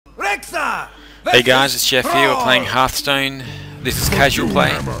Hey guys, it's Jeff here. We're playing Hearthstone. This is casual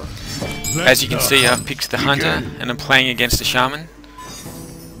play. As you can see, I've picked the Hunter and I'm playing against the Shaman.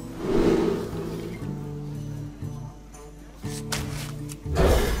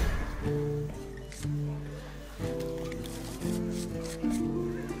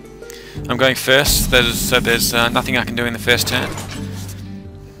 I'm going first, so there's nothing I can do in the first turn.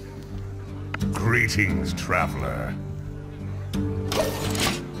 Greetings, traveler.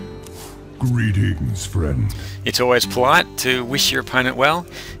 Greetings, friend. It's always polite to wish your opponent well.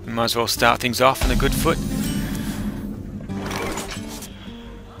 You might as well start things off on a good foot.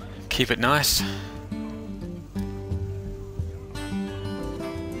 Keep it nice.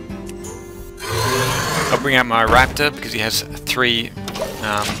 I'll bring out my Raptor because he has 3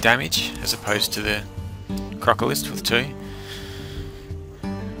 damage as opposed to the Crocalist with 2.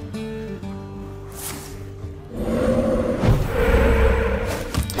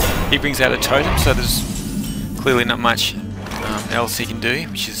 He brings out a totem, so there's clearly not much else he can do,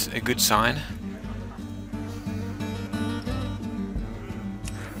 which is a good sign.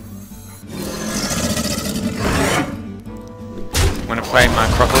 I'm going to play my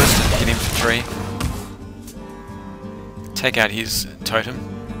Crocalist and hit him for 3. Take out his totem.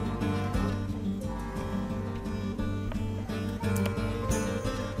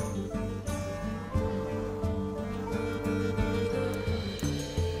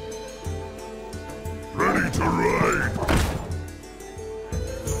 Ready to ride.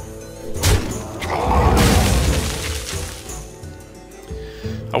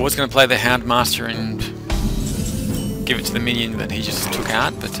 I was going to play the Houndmaster and give it to the minion that he just took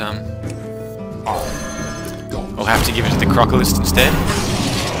out, but I'll have to give it to the Crocalist instead.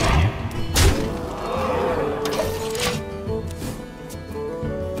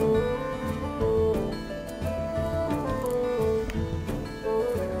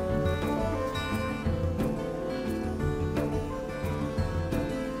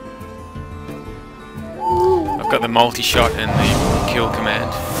 I've got the multi-shot and the kill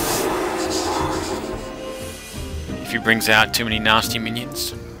command. If he brings out too many nasty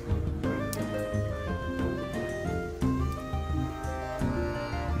minions.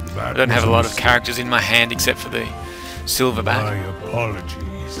 I don't have a lot of characters in my hand except for the Silverback. My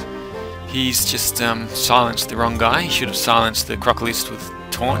apologies. He's just silenced the wrong guy. He should have silenced the Crocalist with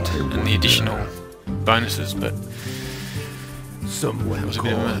Taunt and the additional bonuses, but that was a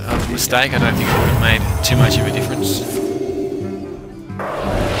bit of a mistake. I don't think it would have made too much of a difference.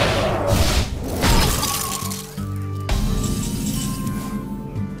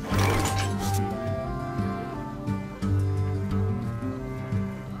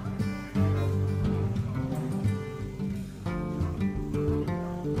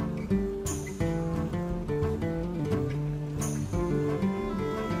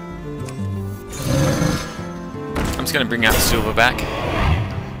 I'm just going to bring out the Silverback.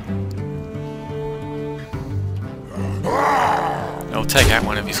 I'll take out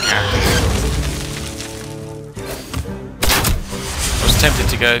one of his characters. I was tempted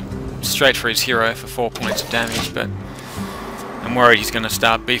to go straight for his hero for 4 points of damage, but I'm worried he's going to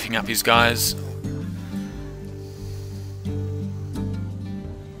start beefing up his guys.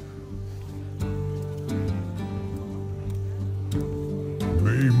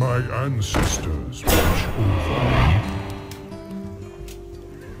 May my ancestors watch over me.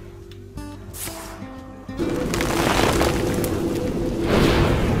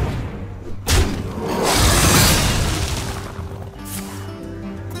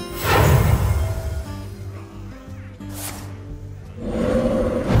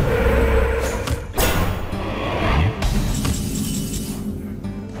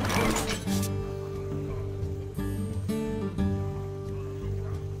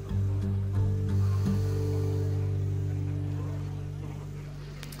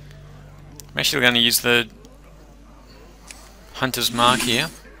 I'm actually going to use the Hunter's Mark here,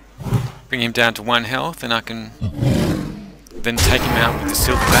 bring him down to 1 health, and I can then take him out with the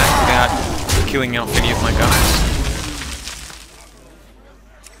Silverback without killing off any of my guys.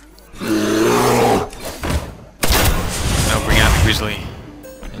 And I'll bring out the Grizzly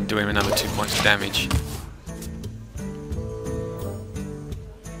and do him another 2 points of damage.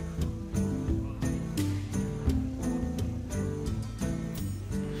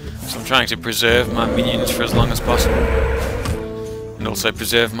 So I'm trying to preserve my minions for as long as possible, and also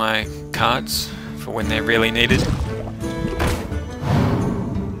preserve my cards for when they're really needed.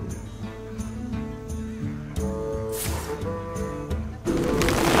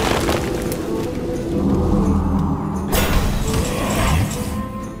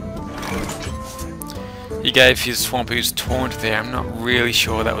 He gave his Swampoos taunt there. I'm not really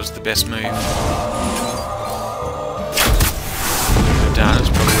sure that was the best move. Dana's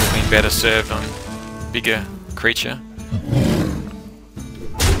probably would have been better served on bigger creature.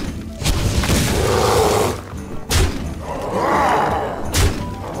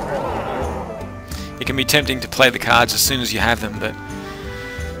 It can be tempting to play the cards as soon as you have them, but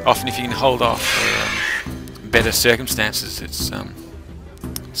often if you can hold off for better circumstances, it's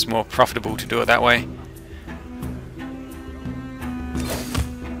more profitable to do it that way.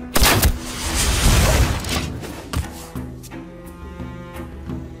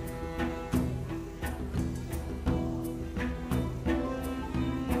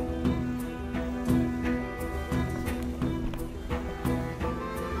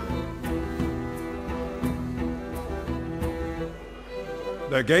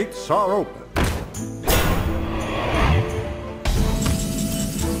 The gates are open.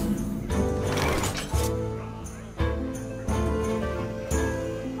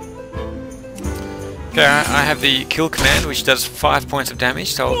 Okay, I have the kill command, which does 5 points of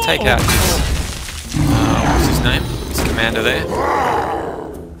damage, so I'll take out his, what's his name? His commander there.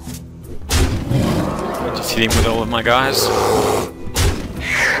 Just hit him with all of my guys.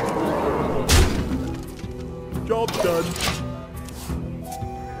 Job done.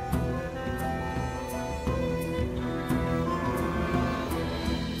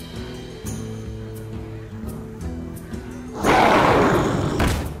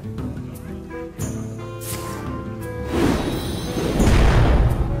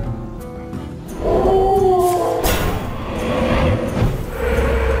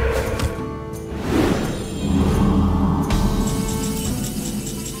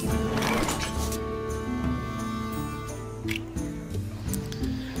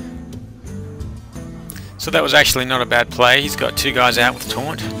 So that was actually not a bad play. He's got 2 guys out with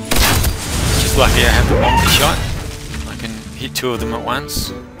taunt. Just lucky I have the multi-shot. I can hit 2 of them at once.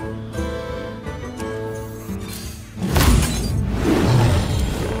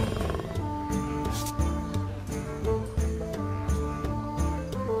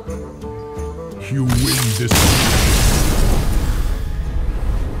 You win this.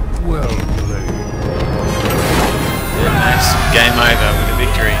 Well played. Nice. Game over with a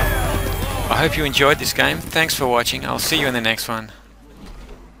victory. I hope you enjoyed this game. Thanks for watching. I'll see you in the next one.